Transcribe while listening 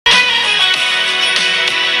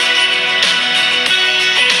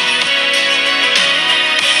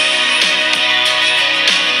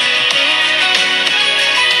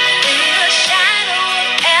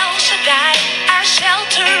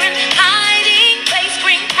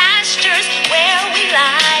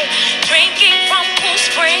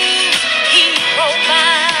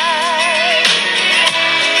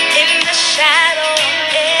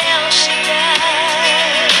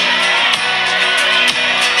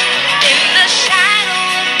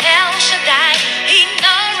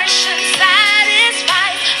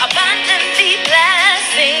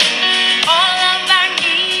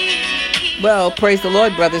Well, praise the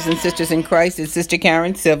Lord, brothers and sisters in Christ. It's Sister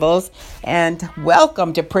Karen Civils, and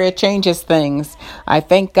welcome to Prayer Changes Things. I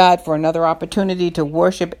thank God for another opportunity to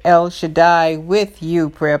worship El Shaddai with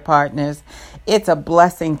you, prayer partners. It's a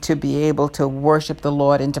blessing to be able to worship the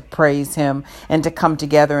Lord and to praise Him and to come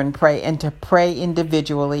together and to pray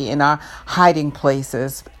individually in our hiding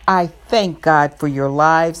places. I thank God for your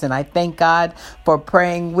lives, and I thank God for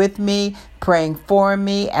praying with me, praying for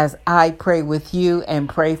me as I pray with you and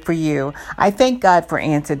pray for you. I thank God for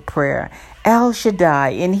answered prayer. El Shaddai.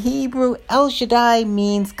 In Hebrew, El Shaddai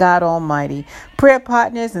means God Almighty. Prayer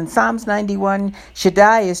partners, in Psalms 91,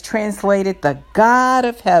 Shaddai is translated the God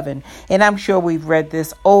of heaven. And I'm sure we've read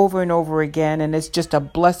this over and over again, and it's just a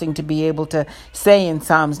blessing to be able to say in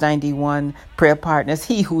Psalms 91, prayer partners,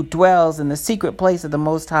 He who dwells in the secret place of the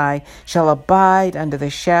Most High shall abide under the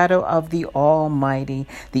shadow of the Almighty.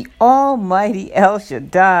 The Almighty El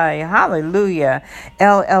Shaddai. Hallelujah.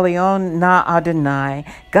 El Elyon Na Adonai.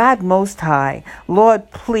 God Most High. Lord,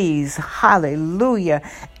 please. Hallelujah.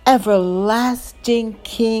 Everlasting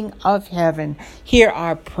King of heaven, hear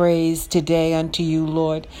our praise today unto you,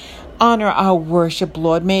 Lord. Honor our worship,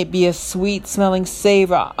 Lord. May it be a sweet-smelling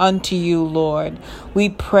savor unto you, Lord. We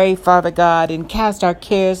pray, Father God, and cast our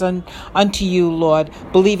cares unto you, Lord,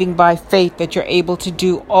 believing by faith that you're able to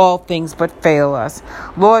do all things but fail us.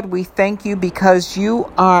 Lord, we thank you because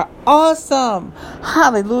you are awesome.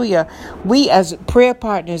 Hallelujah. We as prayer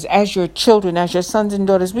partners, as your children, as your sons and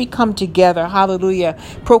daughters, we come together, hallelujah,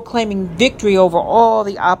 proclaiming victory over all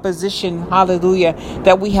the opposition, hallelujah,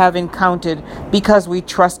 that we have encountered because we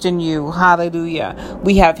trust in you. Hallelujah.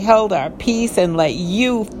 We have held our peace and let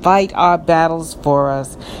you fight our battles for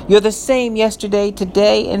us. You're the same yesterday,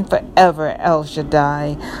 today, and forever, El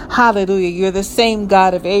Shaddai. Hallelujah. You're the same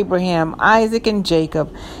God of Abraham, Isaac, and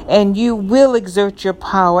Jacob, and you will exert your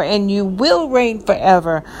power and you will reign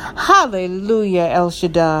forever. Hallelujah, El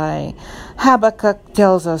Shaddai. Habakkuk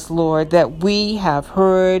tells us, Lord, that we have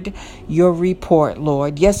heard your report,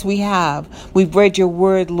 Lord. Yes, we have. We've read your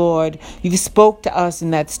word, Lord. You've spoke to us in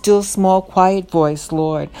that still, small, quiet voice,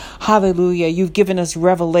 Lord. Hallelujah. You've given us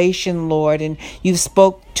revelation, Lord, and you've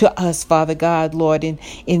spoke to us, Father God, Lord,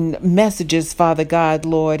 in messages, Father God,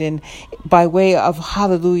 Lord, and by way of,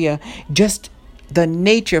 hallelujah, just the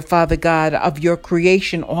nature, Father God, of your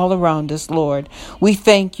creation all around us, Lord. We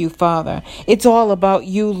thank you, Father. It's all about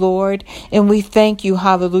you, Lord, and we thank you,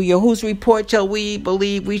 hallelujah. Whose report shall we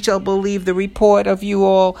believe? We shall believe the report of you,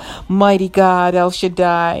 Almighty God, El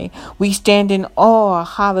Shaddai. We stand in awe,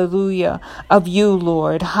 hallelujah, of you,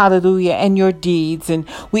 Lord, hallelujah, and your deeds. And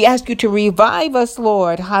we ask you to revive us,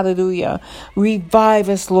 Lord, hallelujah. Revive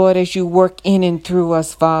us, Lord, as you work in and through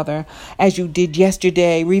us, Father, as you did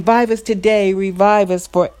yesterday. Revive us today. Revive us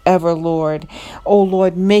forever, Lord. Oh,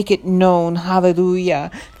 Lord, make it known, hallelujah,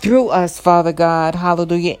 through us, Father God,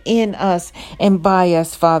 hallelujah, in us and by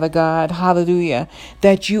us, Father God, hallelujah,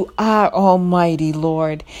 that you are almighty,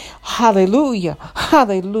 Lord. Hallelujah,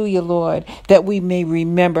 hallelujah, Lord, that we may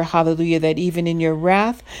remember, hallelujah, that even in your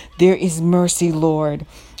wrath, there is mercy, Lord.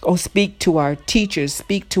 Oh, speak to our teachers,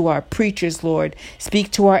 speak to our preachers, Lord. Speak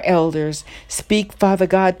to our elders. Speak, Father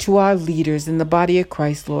God, to our leaders in the body of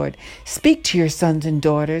Christ, Lord. Speak to your sons and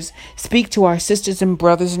daughters. Speak to our sisters and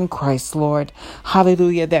brothers in Christ, Lord.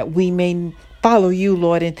 Hallelujah, that we may follow you,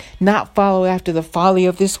 Lord, and not follow after the folly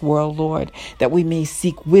of this world, Lord, that we may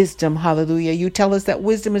seek wisdom. Hallelujah. You tell us that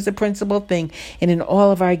wisdom is the principal thing, and in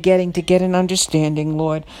all of our getting to get an understanding,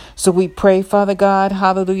 Lord. So we pray, Father God,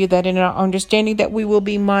 hallelujah, that in our understanding that we will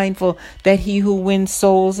be mindful that he who wins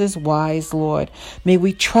souls is wise, Lord. May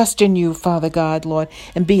we trust in you, Father God, Lord,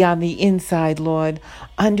 and be on the inside, Lord,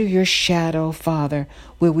 under your shadow, Father,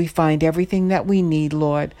 where we find everything that we need,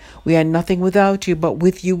 Lord. We are nothing without you, but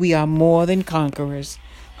with you we are more than conquerors.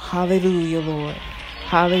 Hallelujah, Lord.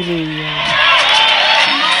 Hallelujah.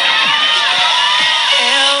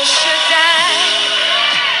 El Shaddai,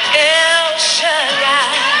 El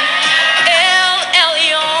Shaddai, El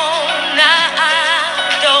Elyon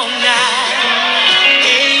Adonai.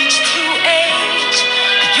 Age to age,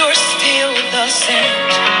 you're still the same.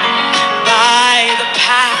 By the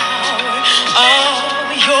power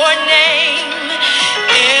of your name,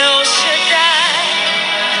 El Shaddai,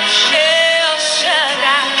 El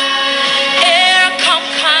Shaddai,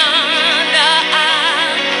 Elkamkana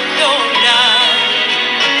Adonai.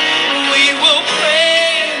 We will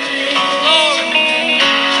praise you,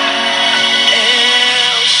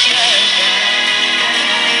 El Shaddai.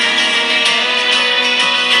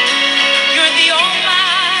 You're the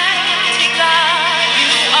Almighty God. You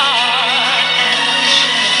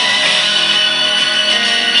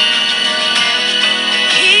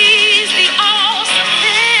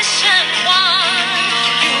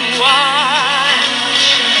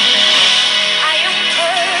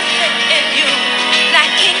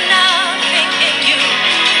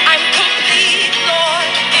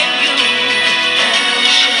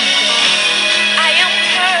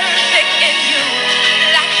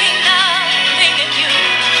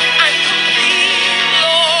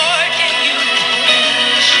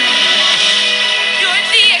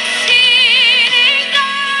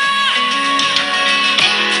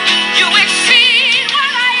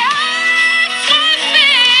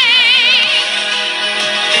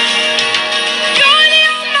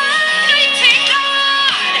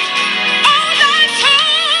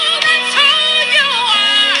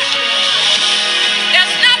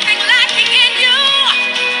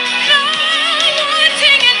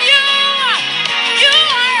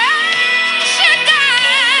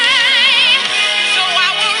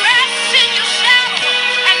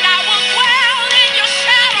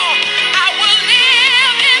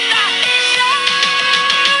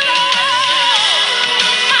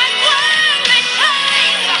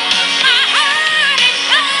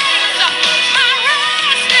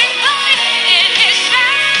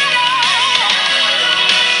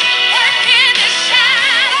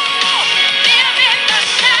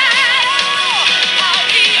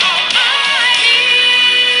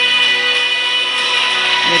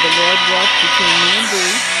Lord walks between me and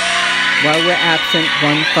thee while we're absent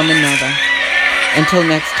one from another. Until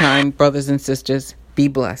next time, brothers and sisters, be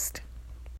blessed.